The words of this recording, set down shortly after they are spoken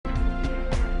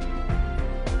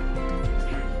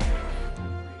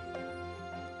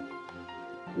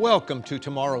Welcome to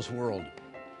Tomorrow's World.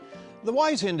 The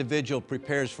wise individual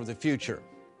prepares for the future.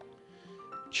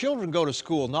 Children go to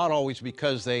school not always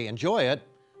because they enjoy it,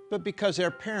 but because their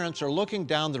parents are looking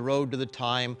down the road to the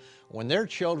time when their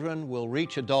children will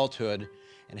reach adulthood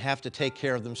and have to take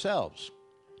care of themselves.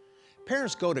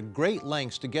 Parents go to great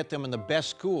lengths to get them in the best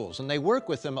schools, and they work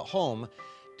with them at home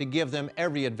to give them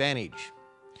every advantage.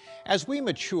 As we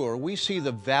mature, we see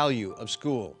the value of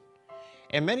school.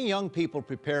 And many young people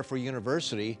prepare for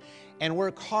university and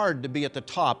work hard to be at the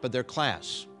top of their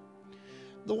class.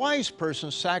 The wise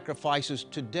person sacrifices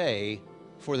today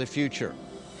for the future.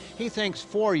 He thinks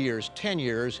 4 years, 10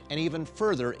 years, and even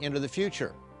further into the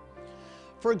future.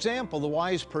 For example, the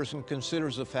wise person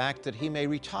considers the fact that he may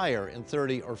retire in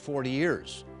 30 or 40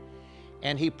 years,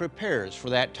 and he prepares for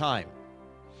that time.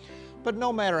 But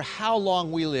no matter how long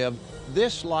we live,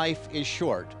 this life is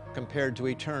short compared to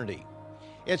eternity.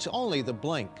 It's only the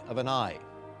blink of an eye.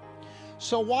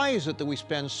 So why is it that we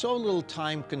spend so little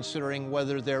time considering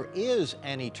whether there is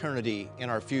an eternity in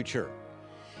our future?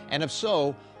 And if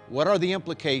so, what are the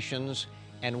implications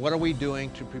and what are we doing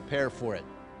to prepare for it?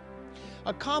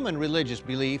 A common religious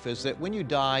belief is that when you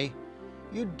die,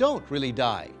 you don't really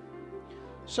die.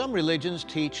 Some religions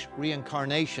teach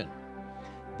reincarnation.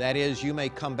 That is, you may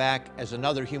come back as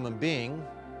another human being,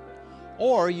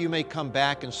 or you may come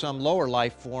back in some lower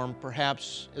life form,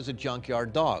 perhaps as a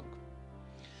junkyard dog.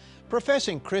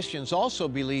 Professing Christians also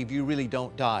believe you really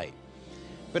don't die,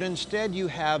 but instead you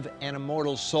have an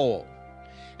immortal soul.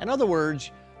 In other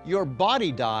words, your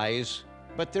body dies,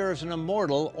 but there is an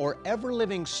immortal or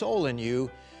ever-living soul in you,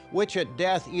 which at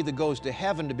death either goes to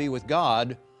heaven to be with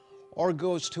God, or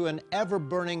goes to an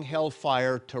ever-burning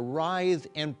hellfire to writhe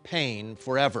in pain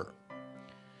forever.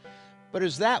 But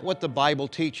is that what the Bible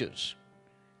teaches?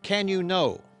 Can you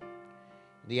know?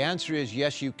 The answer is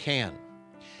yes, you can.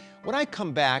 When I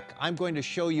come back, I'm going to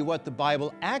show you what the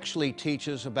Bible actually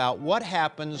teaches about what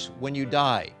happens when you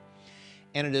die.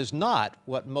 And it is not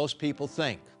what most people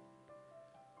think.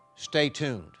 Stay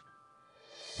tuned.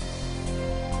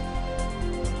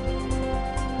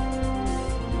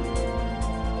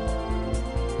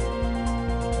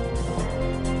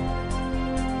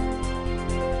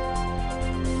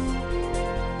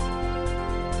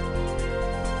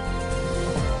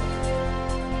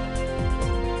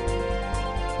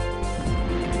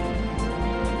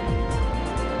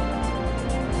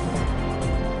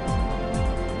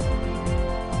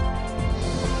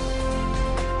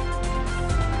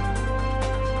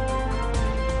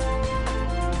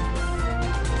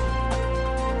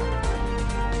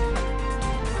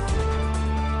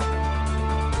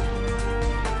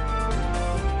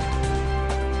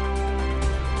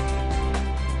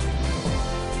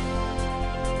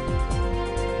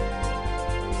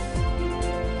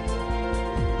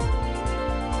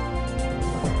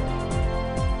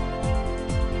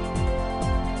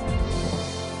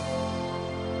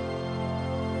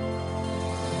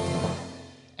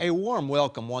 A warm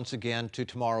welcome once again to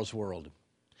Tomorrow's World.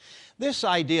 This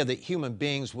idea that human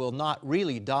beings will not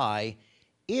really die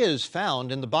is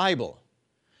found in the Bible,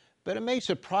 but it may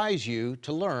surprise you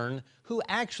to learn who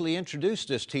actually introduced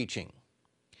this teaching.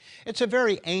 It's a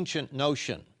very ancient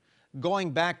notion,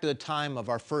 going back to the time of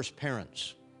our first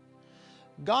parents.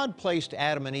 God placed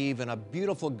Adam and Eve in a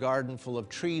beautiful garden full of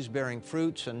trees bearing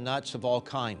fruits and nuts of all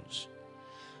kinds.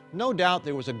 No doubt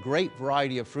there was a great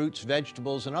variety of fruits,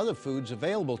 vegetables, and other foods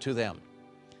available to them.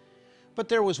 But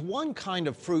there was one kind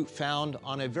of fruit found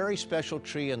on a very special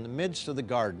tree in the midst of the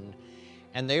garden,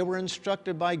 and they were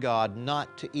instructed by God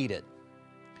not to eat it.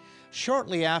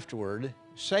 Shortly afterward,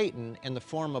 Satan, in the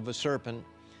form of a serpent,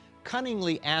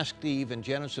 cunningly asked Eve in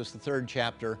Genesis, the 3rd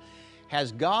chapter,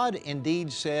 "Has God indeed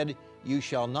said, 'You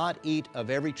shall not eat of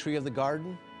every tree of the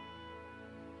garden'?"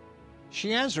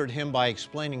 She answered him by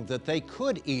explaining that they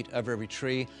could eat of every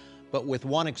tree, but with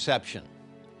one exception.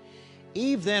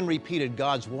 Eve then repeated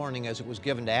God's warning as it was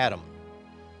given to Adam.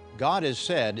 God has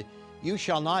said, "You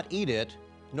shall not eat it,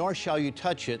 nor shall you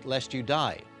touch it, lest you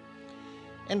die."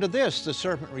 And to this the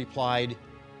serpent replied,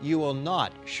 "You will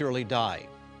not surely die."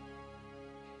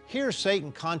 Here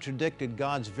Satan contradicted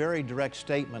God's very direct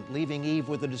statement, leaving Eve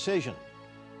with a decision.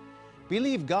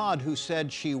 Believe God who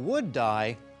said she would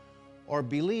die, or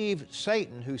believe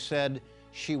Satan who said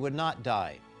she would not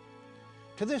die.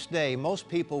 To this day, most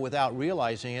people, without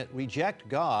realizing it, reject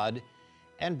God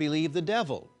and believe the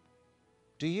devil.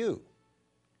 Do you?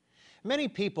 Many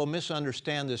people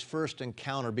misunderstand this first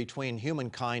encounter between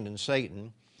humankind and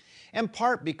Satan, in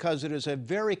part because it is a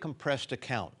very compressed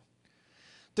account.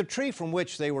 The tree from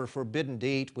which they were forbidden to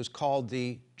eat was called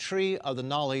the tree of the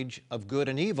knowledge of good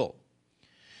and evil.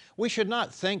 We should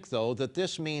not think, though, that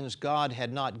this means God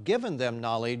had not given them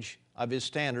knowledge of His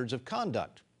standards of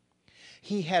conduct.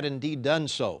 He had indeed done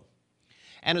so.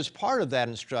 And as part of that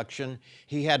instruction,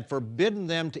 He had forbidden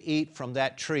them to eat from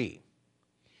that tree.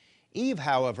 Eve,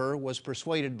 however, was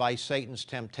persuaded by Satan's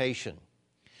temptation.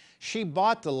 She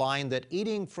bought the line that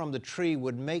eating from the tree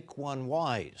would make one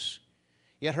wise.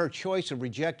 Yet her choice of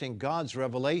rejecting God's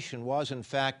revelation was, in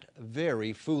fact,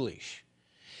 very foolish.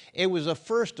 It was the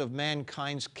first of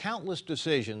mankind's countless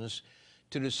decisions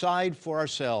to decide for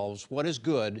ourselves what is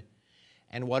good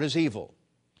and what is evil.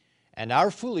 And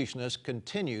our foolishness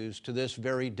continues to this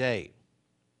very day.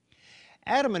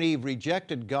 Adam and Eve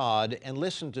rejected God and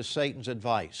listened to Satan's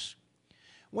advice.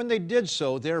 When they did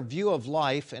so, their view of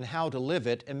life and how to live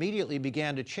it immediately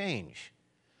began to change.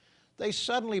 They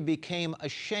suddenly became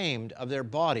ashamed of their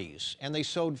bodies, and they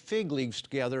sewed fig leaves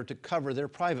together to cover their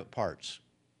private parts.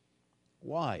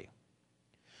 Why?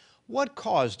 What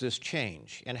caused this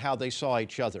change in how they saw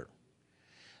each other?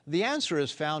 The answer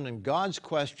is found in God's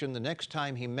question the next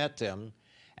time He met them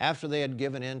after they had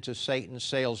given in to Satan's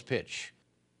sales pitch.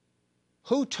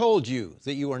 Who told you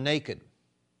that you were naked?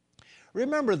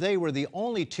 Remember, they were the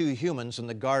only two humans in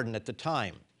the garden at the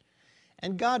time,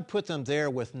 and God put them there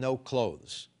with no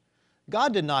clothes.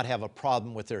 God did not have a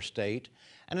problem with their state,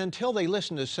 and until they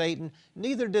listened to Satan,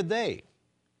 neither did they.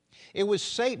 It was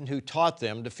Satan who taught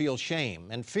them to feel shame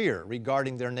and fear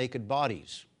regarding their naked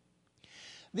bodies.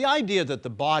 The idea that the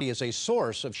body is a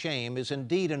source of shame is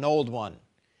indeed an old one,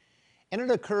 and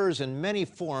it occurs in many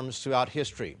forms throughout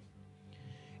history.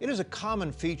 It is a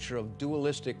common feature of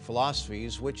dualistic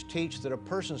philosophies which teach that a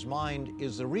person's mind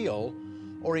is the real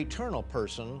or eternal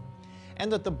person,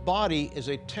 and that the body is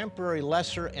a temporary,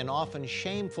 lesser, and often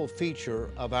shameful feature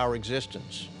of our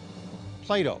existence.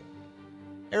 Plato,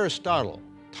 Aristotle,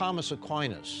 Thomas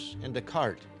Aquinas, and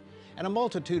Descartes, and a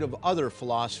multitude of other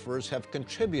philosophers have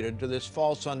contributed to this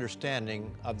false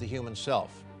understanding of the human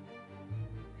self.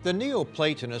 The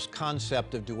Neoplatonist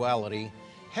concept of duality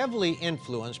heavily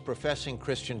influenced professing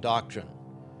Christian doctrine.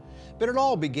 But it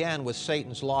all began with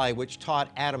Satan's lie, which taught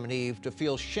Adam and Eve to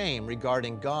feel shame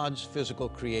regarding God's physical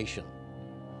creation.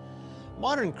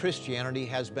 Modern Christianity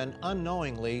has been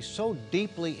unknowingly so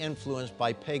deeply influenced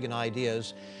by pagan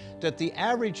ideas that the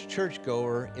average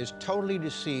churchgoer is totally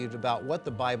deceived about what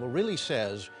the Bible really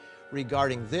says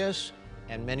regarding this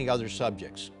and many other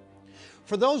subjects.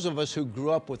 For those of us who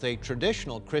grew up with a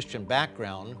traditional Christian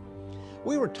background,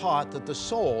 we were taught that the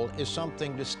soul is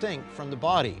something distinct from the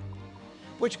body,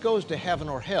 which goes to heaven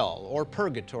or hell or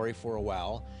purgatory for a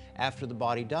while after the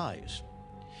body dies.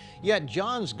 Yet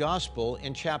John's Gospel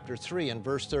in chapter 3 and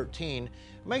verse 13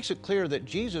 makes it clear that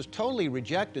Jesus totally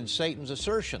rejected Satan's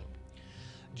assertion.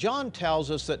 John tells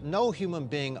us that no human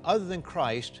being other than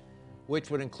Christ,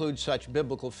 which would include such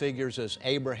biblical figures as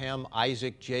Abraham,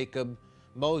 Isaac, Jacob,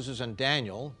 Moses, and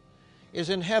Daniel,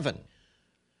 is in heaven.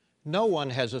 No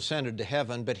one has ascended to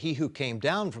heaven but He who came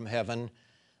down from heaven,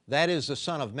 that is the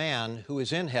Son of Man who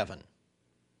is in heaven.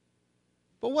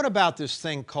 But what about this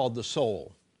thing called the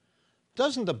soul?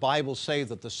 Doesn't the Bible say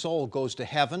that the soul goes to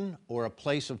heaven or a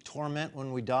place of torment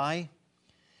when we die?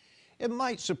 It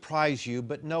might surprise you,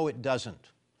 but no, it doesn't.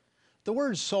 The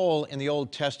word soul in the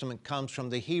Old Testament comes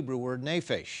from the Hebrew word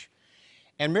nephesh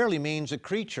and merely means a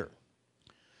creature.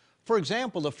 For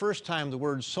example, the first time the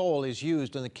word soul is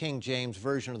used in the King James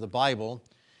Version of the Bible,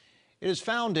 it is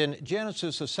found in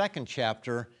Genesis, the 2nd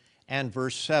chapter, and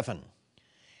verse 7.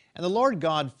 And the Lord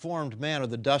God formed man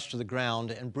of the dust of the ground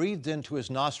and breathed into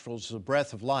his nostrils the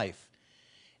breath of life,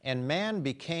 and man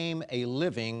became a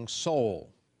living soul.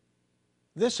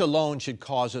 This alone should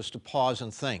cause us to pause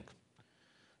and think.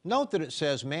 Note that it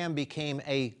says man became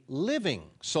a living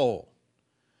soul.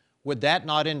 Would that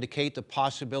not indicate the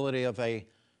possibility of a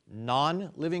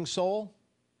non-living soul?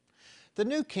 The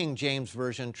New King James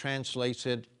Version translates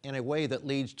it in a way that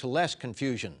leads to less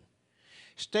confusion,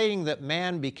 stating that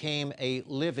man became a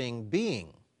living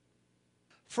being.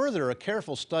 Further, a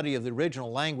careful study of the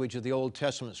original language of the Old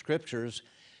Testament Scriptures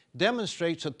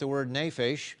demonstrates that the word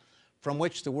nephesh, from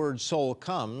which the word soul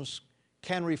comes,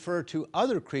 can refer to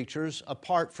other creatures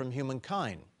apart from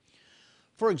humankind.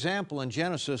 For example, in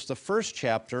Genesis, the 1st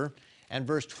chapter and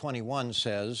verse 21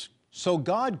 says, "So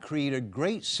God created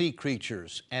great sea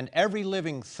creatures and every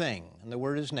living thing," and the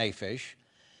word is nephesh,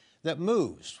 "that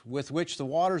moves, with which the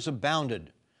waters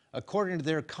abounded, according to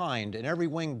their kind, and every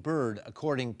winged bird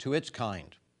according to its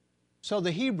kind." So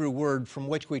the Hebrew word from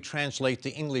which we translate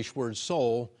the English word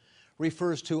soul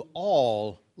refers to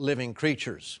all living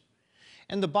creatures.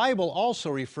 And the Bible also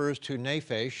refers to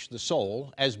nephesh, the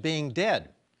soul, as being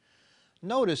dead.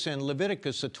 Notice in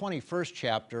Leviticus, the 21st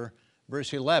chapter,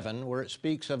 verse 11, where it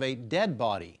speaks of a dead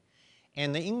body.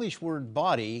 And the English word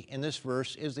body in this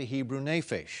verse is the Hebrew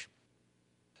nephesh.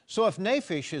 So if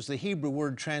nephesh is the Hebrew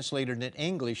word translated in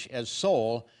English as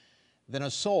soul, then a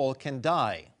soul can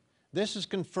die. This is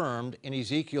confirmed in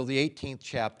Ezekiel, the 18th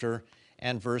chapter,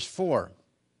 and verse 4.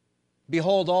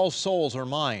 Behold, all souls are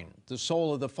mine. The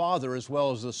soul of the Father as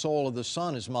well as the soul of the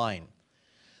Son is mine.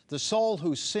 The soul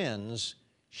who sins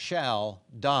shall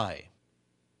die.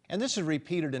 And this is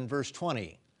repeated in verse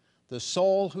 20. The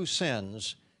soul who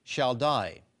sins shall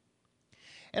die.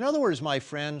 In other words, my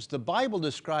friends, the Bible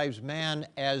describes man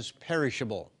as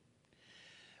perishable.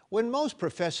 When most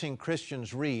professing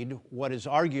Christians read what is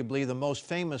arguably the most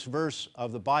famous verse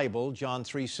of the Bible, John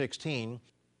 3:16,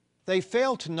 they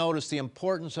fail to notice the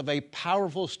importance of a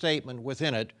powerful statement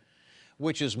within it,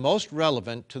 which is most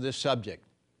relevant to this subject.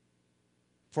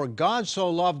 For God so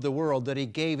loved the world that He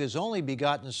gave His only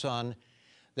begotten Son,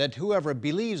 that whoever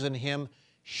believes in Him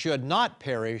should not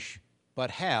perish,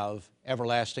 but have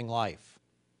everlasting life.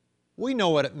 We know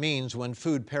what it means when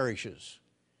food perishes.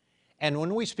 And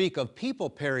when we speak of people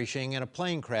perishing in a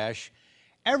plane crash,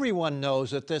 everyone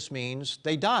knows that this means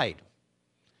they died.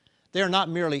 They're not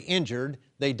merely injured,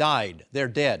 they died, they're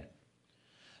dead.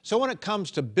 So when it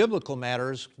comes to biblical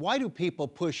matters, why do people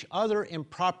push other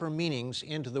improper meanings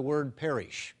into the word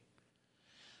perish?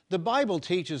 The Bible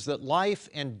teaches that life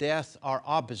and death are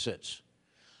opposites.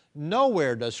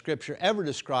 Nowhere does Scripture ever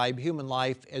describe human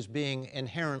life as being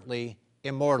inherently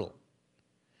immortal.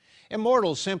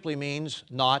 Immortal simply means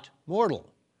not mortal.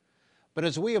 But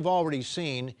as we have already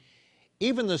seen,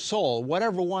 even the soul,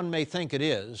 whatever one may think it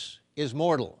is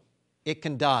mortal. It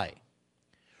can die.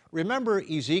 Remember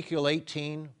Ezekiel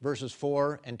 18, verses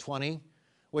 4 and 20,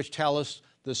 which tell us,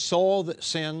 the soul that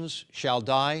sins shall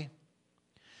die.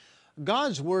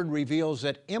 God's Word reveals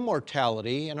that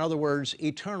immortality, in other words,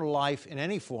 eternal life in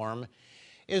any form,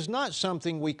 is not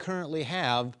something we currently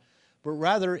have, but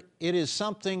rather it is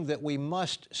something that we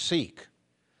must seek.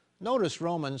 Notice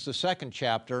Romans, the 2nd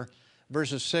chapter,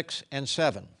 verses 6 and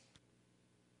 7.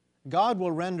 God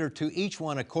will render to each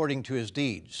one according to his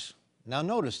deeds. Now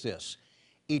notice this,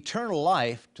 eternal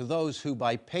life to those who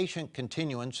by patient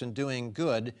continuance in doing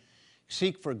good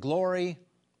seek for glory,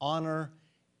 honor,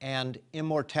 and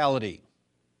immortality.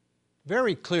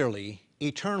 Very clearly,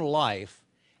 eternal life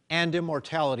and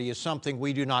immortality is something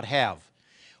we do not have.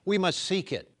 We must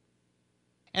seek it.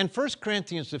 In 1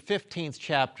 Corinthians, the 15th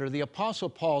chapter, the Apostle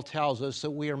Paul tells us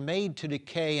that we are made to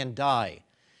decay and die,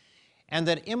 and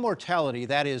that immortality,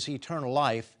 that is, eternal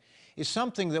life, is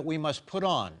something that we must put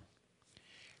on.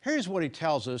 Here's what he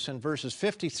tells us in verses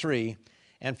 53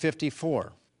 and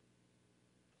 54.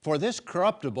 For this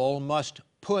corruptible must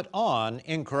put on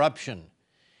incorruption,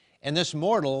 and this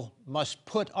mortal must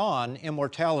put on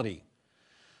immortality.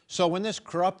 So when this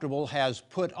corruptible has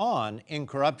put on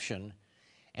incorruption,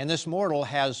 and this mortal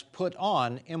has put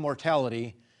on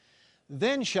immortality,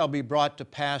 then shall be brought to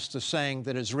pass the saying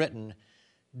that is written,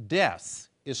 death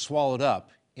is swallowed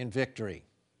up in victory.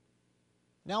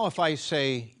 Now if I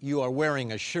say you are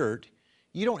wearing a shirt,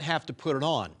 you don't have to put it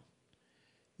on.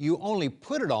 You only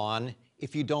put it on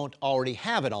if you don't already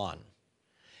have it on.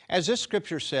 As this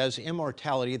scripture says,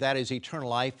 immortality, that is eternal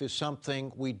life, is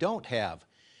something we don't have.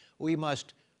 We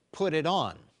must put it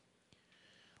on.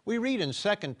 We read in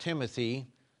 2 Timothy,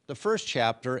 the 1st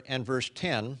chapter and verse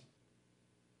 10,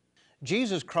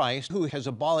 Jesus Christ, who has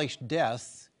abolished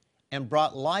death and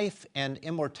brought life and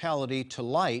immortality to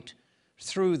light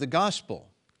through the gospel.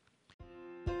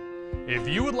 If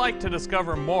you would like to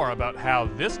discover more about how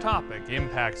this topic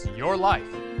impacts your life,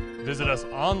 visit us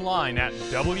online at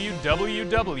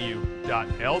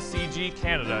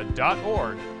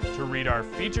www.lcgcanada.org to read our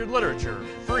featured literature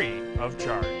free of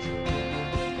charge.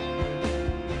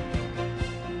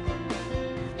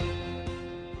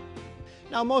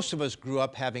 Now, most of us grew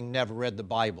up having never read the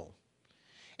Bible.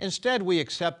 Instead, we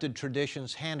accepted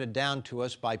traditions handed down to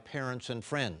us by parents and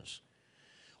friends.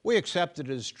 We accepted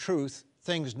as truth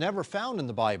things never found in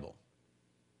the Bible.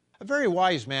 A very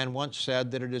wise man once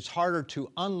said that it is harder to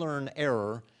unlearn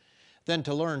error than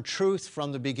to learn truth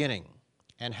from the beginning,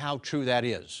 and how true that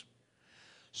is.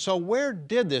 So where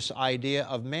did this idea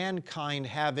of mankind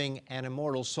having an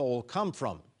immortal soul come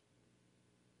from?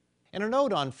 In a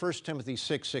note on 1 Timothy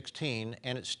 6:16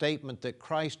 and its statement that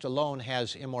Christ alone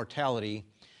has immortality,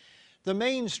 the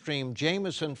mainstream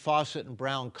Jamieson, Fawcett, and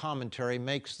Brown commentary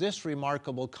makes this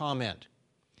remarkable comment.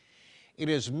 It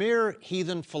is mere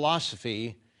heathen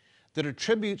philosophy that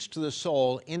attributes to the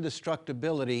soul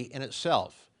indestructibility in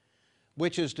itself,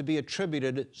 which is to be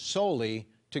attributed solely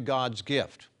to God's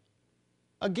gift.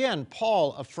 Again,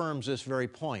 Paul affirms this very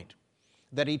point.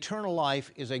 that eternal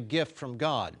life is a gift from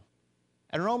God.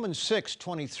 In Romans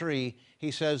 6:23,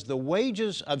 he says, "The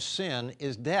wages of sin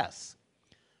is death,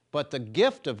 but the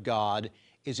gift of God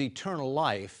is eternal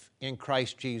life in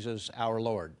Christ Jesus our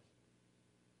Lord."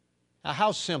 Now,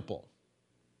 how simple.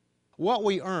 What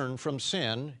we earn from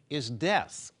sin is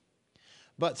death,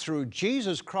 but through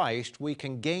Jesus Christ we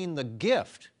can gain the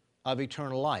gift of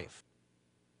eternal life.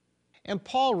 And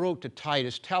Paul wrote to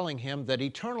Titus telling him that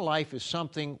eternal life is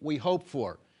something we hope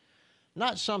for,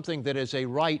 not something that is a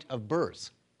right of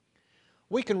birth.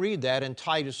 We can read that in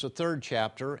Titus, the 3rd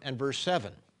chapter and verse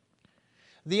 7.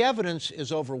 The evidence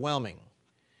is overwhelming.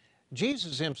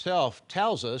 Jesus himself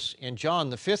tells us in John,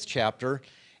 the 5th chapter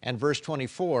and verse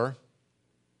 24,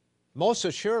 "Most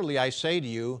assuredly I say to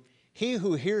you, he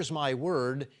who hears my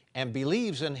word and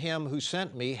believes in him who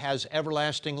sent me has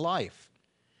everlasting life,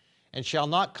 and shall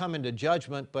not come into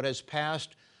judgment, but has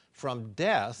passed from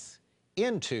death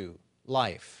into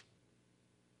life."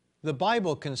 The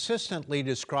Bible consistently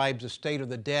describes the state of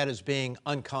the dead as being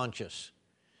unconscious.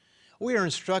 We are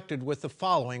instructed with the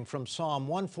following from Psalm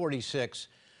 146,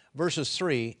 verses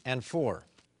 3 and 4.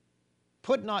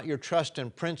 "Put not your trust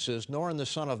in princes, nor in the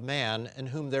Son of Man, in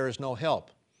whom there is no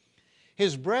help.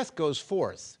 His breath goes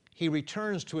forth, he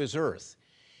returns to his earth.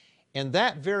 In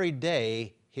that very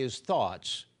day his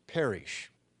thoughts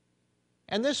perish."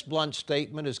 And this blunt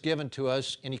statement is given to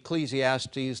us in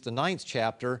Ecclesiastes, the 9th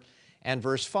chapter and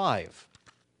verse 5.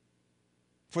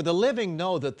 "For the living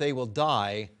know that they will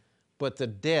die, but the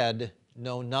dead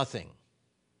know nothing."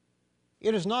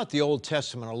 It is not the Old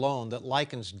Testament alone that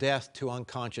likens death to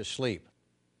unconscious sleep.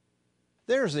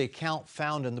 There is the account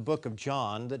found in the book of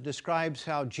John that describes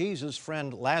how Jesus'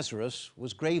 friend Lazarus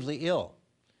was gravely ill.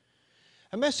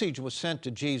 A message was sent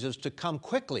to Jesus to come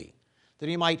quickly, that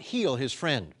he might heal his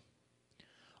friend.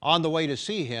 On the way to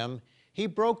see him, he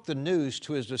broke the news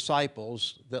to his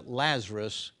disciples that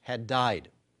Lazarus had died.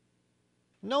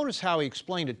 Notice how he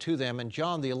explained it to them in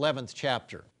John, the 11th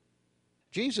chapter.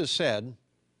 Jesus said,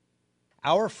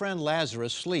 "Our friend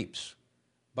Lazarus sleeps,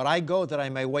 but I go that I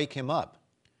may wake him up."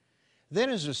 Then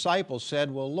his disciples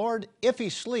said, "Well, Lord, if he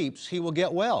sleeps, he will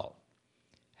get well."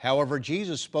 However,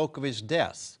 Jesus spoke of his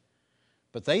death,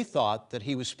 but they thought that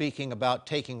he was speaking about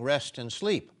taking rest and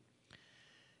sleep.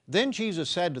 Then Jesus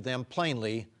said to them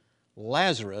plainly,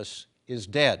 "Lazarus is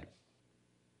dead."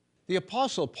 The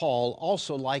Apostle Paul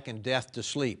also likened death to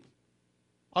sleep.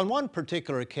 On one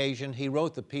particular occasion, he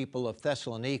wrote the people of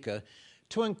Thessalonica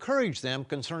to encourage them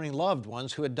concerning loved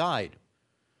ones who had died.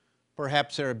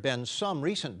 Perhaps there have been some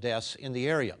recent deaths in the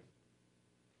area.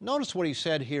 Notice what he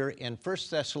said here in 1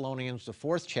 Thessalonians, the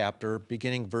 4th chapter,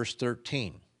 beginning verse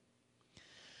 13.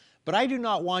 "But I do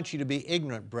not want you to be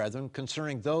ignorant, brethren,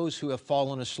 concerning those who have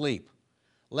fallen asleep,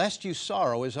 lest you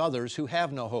sorrow as others who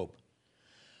have no hope.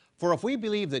 For if we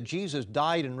believe that Jesus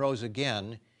died and rose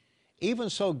again, even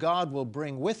so God will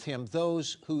bring with him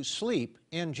those who sleep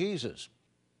in Jesus.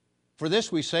 For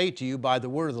this we say to you by the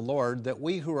word of the Lord, that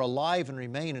we who are alive and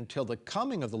remain until the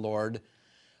coming of the Lord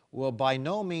will by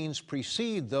no means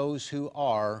precede those who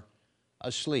are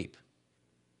asleep."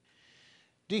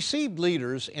 Deceived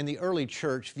leaders in the early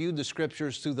church viewed the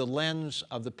Scriptures through the lens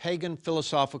of the pagan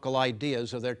philosophical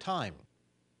ideas of their time.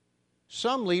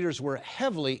 Some leaders were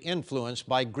heavily influenced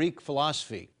by Greek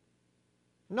philosophy.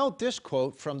 Note this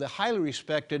quote from the highly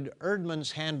respected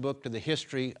Erdman's Handbook to the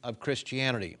History of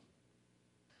Christianity.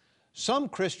 "Some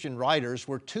Christian writers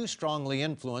were too strongly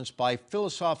influenced by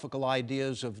philosophical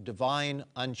ideas of divine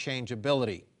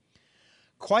unchangeability,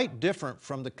 quite different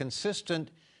from the consistent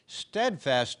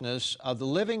steadfastness of the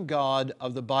living God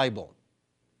of the Bible.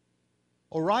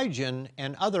 Origen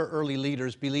and other early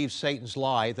leaders believed Satan's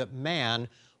lie that man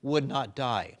would not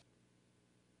die.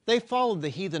 They followed the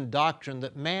heathen doctrine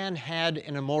that man had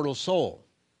an immortal soul.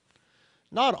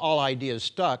 Not all ideas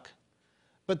stuck,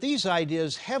 but these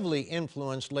ideas heavily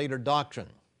influenced later doctrine.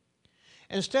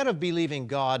 Instead of believing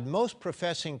God, most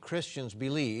professing Christians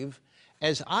believe,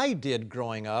 as I did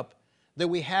growing up, that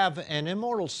we have an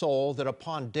immortal soul that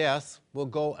upon death will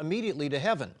go immediately to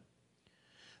heaven.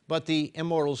 But the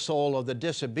immortal soul of the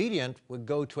disobedient would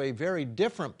go to a very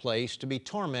different place to be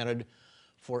tormented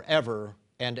forever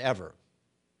and ever.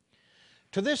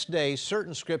 To this day,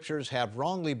 certain scriptures have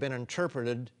wrongly been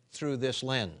interpreted through this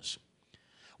lens.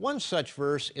 One such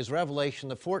verse is Revelation,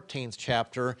 the 14th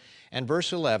chapter and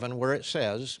verse 11, where it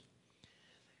says,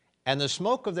 "And the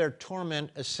smoke of their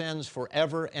torment ascends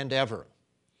forever and ever.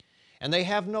 And they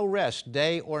have no rest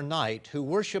day or night who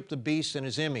worship the beast and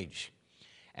his image,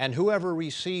 and whoever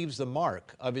receives the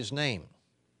mark of his name."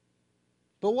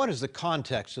 But what is the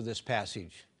context of this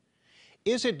passage?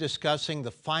 Is it discussing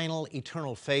the final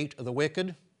eternal fate of the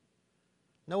wicked?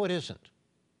 No, it isn't.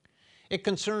 It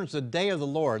concerns the day of the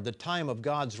Lord, the time of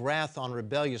God's wrath on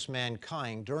rebellious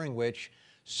mankind, during which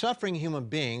suffering human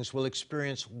beings will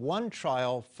experience one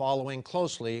trial following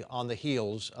closely on the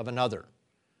heels of another.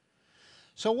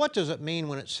 So what does it mean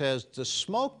when it says, "The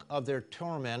smoke of their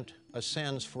torment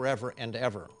ascends forever and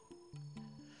ever"?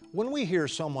 When we hear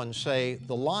someone say,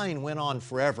 "The line went on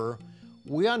forever,"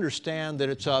 we understand that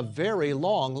it's a very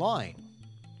long line.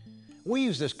 We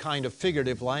use this kind of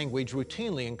figurative language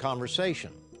routinely in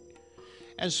conversation.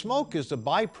 And smoke is the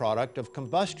byproduct of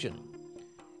combustion.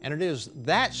 And it is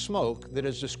that smoke that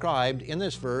is described in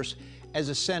this verse as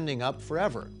ascending up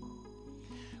forever.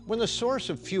 When the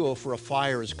source of fuel for a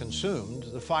fire is consumed,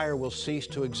 the fire will cease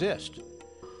to exist.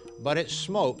 But its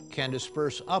smoke can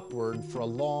disperse upward for a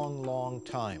long, long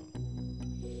time.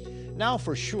 Now,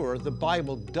 for sure, the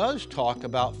Bible does talk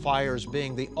about fires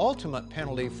being the ultimate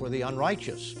penalty for the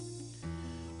unrighteous.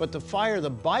 But the fire the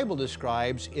Bible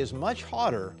describes is much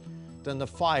hotter than the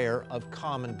fire of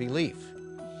common belief.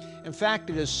 In fact,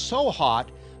 it is so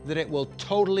hot that it will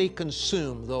totally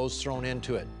consume those thrown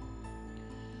into it.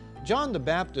 John the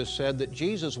Baptist said that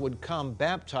Jesus would come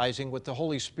baptizing with the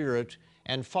Holy Spirit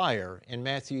and fire in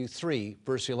Matthew 3,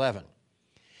 verse 11.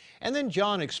 And then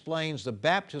John explains the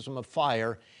baptism of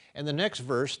fire in the next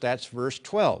verse, that's verse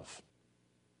 12.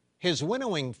 His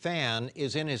winnowing fan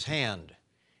is in his hand,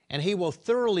 and he will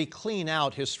thoroughly clean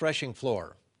out his threshing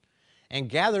floor and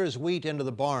gather his wheat into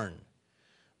the barn,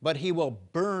 but he will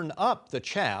burn up the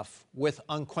chaff with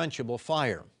unquenchable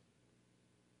fire.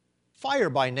 Fire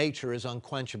by nature is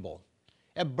unquenchable.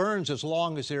 It burns as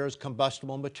long as there is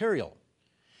combustible material,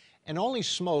 and only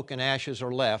smoke and ashes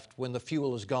are left when the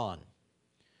fuel is gone.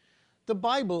 The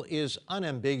Bible is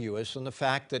unambiguous in the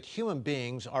fact that human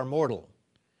beings are mortal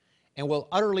and will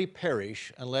utterly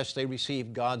perish unless they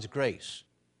receive God's grace.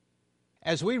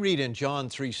 As we read in John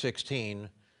 3:16,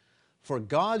 "For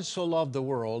God so loved the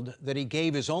world that He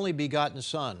gave His only begotten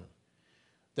Son,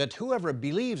 that whoever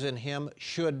believes in Him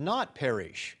should not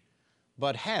perish,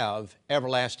 but have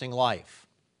everlasting life."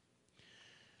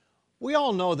 We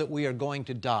all know that we are going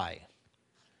to die.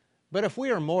 But if we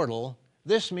are mortal,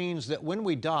 this means that when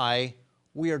we die,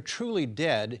 we are truly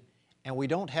dead and we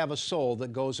don't have a soul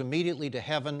that goes immediately to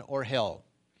heaven or hell.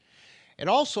 It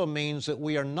also means that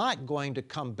we are not going to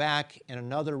come back in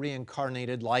another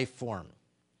reincarnated life form.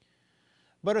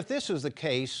 But if this is the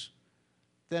case,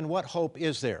 then what hope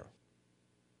is there?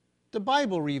 The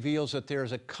Bible reveals that there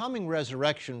is a coming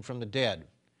resurrection from the dead.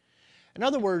 In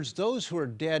other words, those who are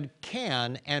dead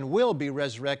can and will be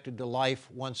resurrected to life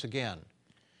once again.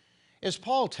 As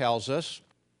Paul tells us,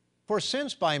 "For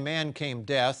since by man came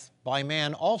death, by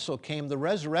man also came the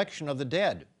resurrection of the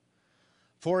dead.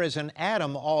 For as in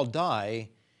Adam all die,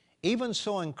 even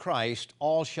so in Christ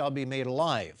all shall be made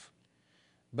alive,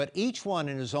 but each one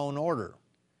in his own order.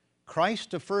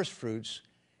 Christ the firstfruits,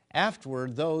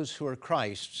 afterward those who are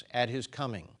Christ's at His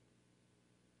coming."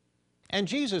 And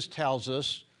Jesus tells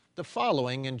us the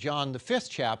following in John the 5th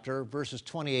chapter, verses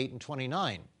 28 and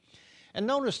 29. And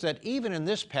notice that even in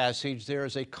this passage there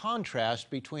is a contrast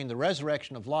between the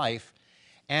resurrection of life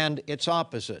and its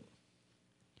opposite.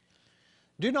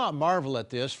 "Do not marvel at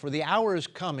this, for the hour is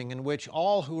coming in which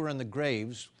all who are in the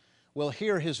graves will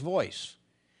hear His voice,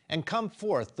 and come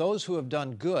forth, those who have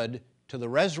done good to the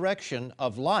resurrection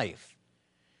of life,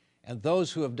 and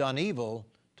those who have done evil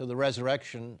to the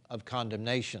resurrection of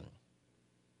condemnation."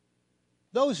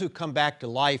 Those who come back to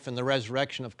life in the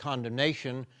resurrection of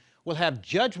condemnation will have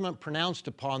judgment pronounced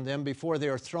upon them before they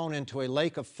are thrown into a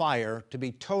lake of fire to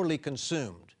be totally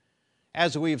consumed,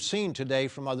 as we have seen today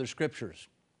from other scriptures.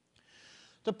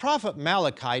 The prophet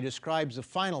Malachi describes the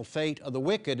final fate of the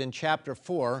wicked in chapter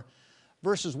 4,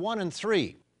 verses 1 and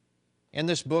 3, in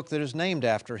this book that is named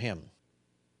after him.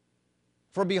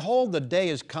 "For behold, the day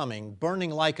is coming,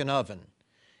 burning like an oven,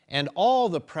 and all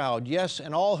the proud, yes,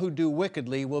 and all who do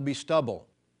wickedly will be stubble.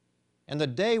 And the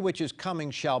day which is coming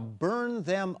shall burn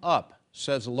them up,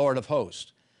 says the Lord of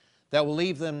hosts, that will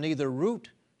leave them neither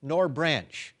root nor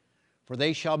branch, for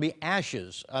they shall be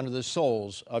ashes under the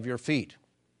soles of your feet."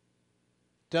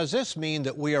 Does this mean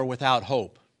that we are without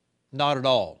hope? Not at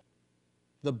all.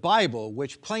 The Bible,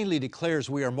 which plainly declares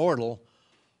we are mortal,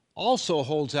 also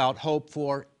holds out hope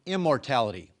for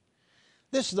immortality.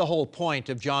 This is the whole point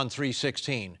of John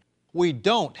 3:16. We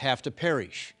don't have to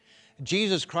perish.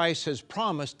 Jesus Christ has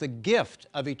promised the gift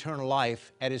of eternal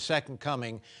life at His second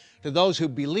coming to those who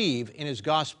believe in His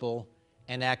gospel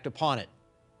and act upon it.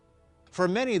 For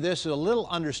many, this is a little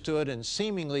understood and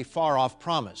seemingly far-off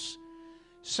promise,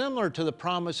 similar to the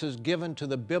promises given to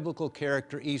the biblical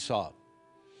character Esau.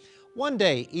 One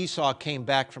day, Esau came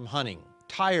back from hunting,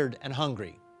 tired and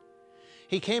hungry.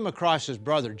 He came across his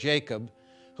brother Jacob,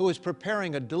 who was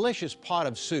preparing a delicious pot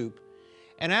of soup,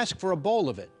 and asked for a bowl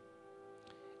of it.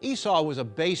 Esau was a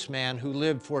base man who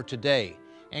lived for today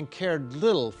and cared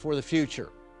little for the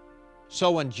future.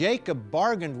 So when Jacob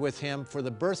bargained with him for the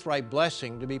birthright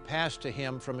blessing to be passed to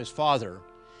him from his father,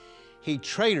 he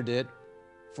traded it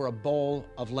for a bowl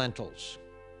of lentils.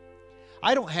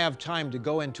 I don't have time to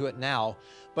go into it now,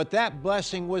 but that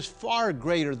blessing was far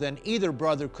greater than either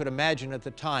brother could imagine at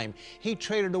the time. He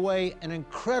traded away an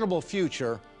incredible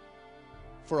future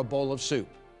for a bowl of soup.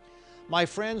 My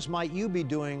friends, might you be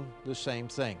doing the same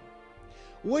thing?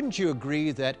 Wouldn't you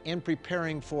agree that in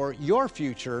preparing for your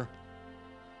future,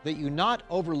 that you not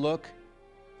overlook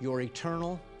your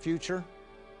eternal future?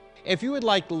 If you would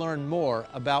like to learn more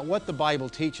about what the Bible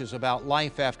teaches about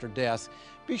life after death,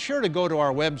 be sure to go to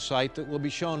our website that will be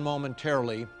shown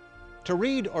momentarily to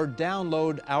read or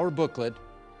download our booklet,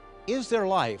 Is There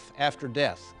Life After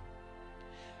Death?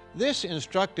 This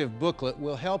instructive booklet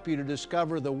will help you to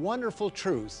discover the wonderful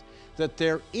truth that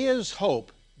there is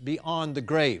hope beyond the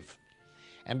grave.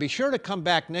 And be sure to come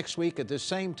back next week at the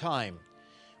same time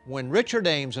when Richard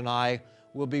Ames and I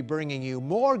will be bringing you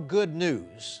more good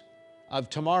news of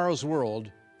tomorrow's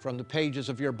world from the pages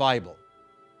of your Bible.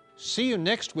 See you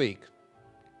next week.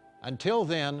 Until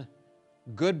then,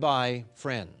 goodbye,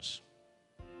 friends.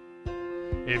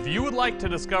 If you would like to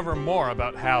discover more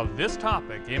about how this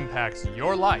topic impacts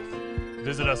your life,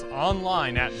 visit us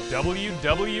online at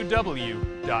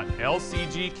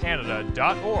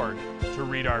www.lcgcanada.org to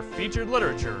read our featured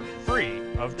literature free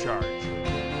of charge.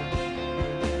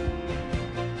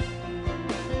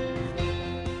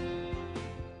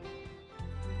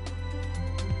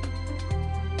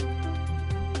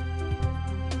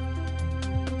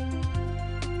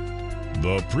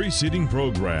 The preceding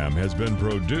program has been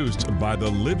produced by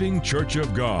the Living Church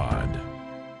of God.